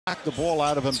knocked the ball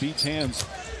out of Embiid's hands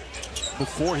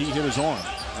before he hit his arm.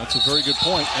 That's a very good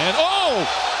point. And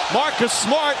Marcus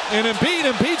Smart and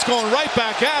Embiid's going right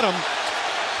back at him.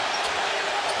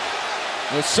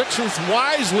 The Sixers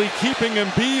wisely keeping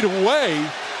Embiid away.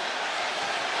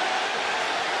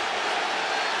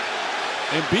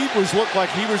 Embiid looked like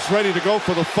he was ready to go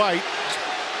for the fight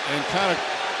and kind of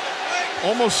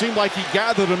almost seemed like he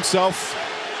gathered himself.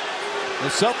 The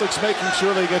Celtics making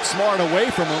sure they get Smart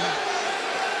away from him.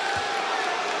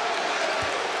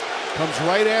 Comes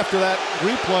right after that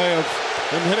replay of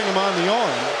him hitting him on the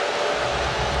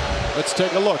arm. Let's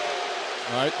take a look.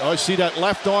 All right, I see that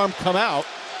left arm come out.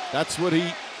 That's what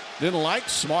he didn't like.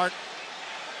 Smart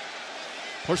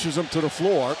pushes him to the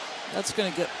floor. That's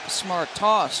going to get Smart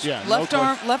tossed. Yeah, left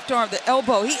arm, the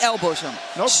elbow. He elbows him.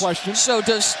 No question. So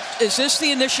is this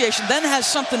the initiation? Then has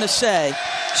something to say.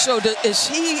 So is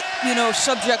he,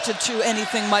 subjected to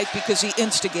anything, Mike, because he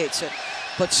instigates it?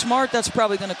 But Smart, that's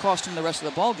probably going to cost him the rest of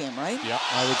the ball game, right? Yeah,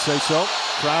 I would say so.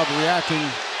 Crowd reacting.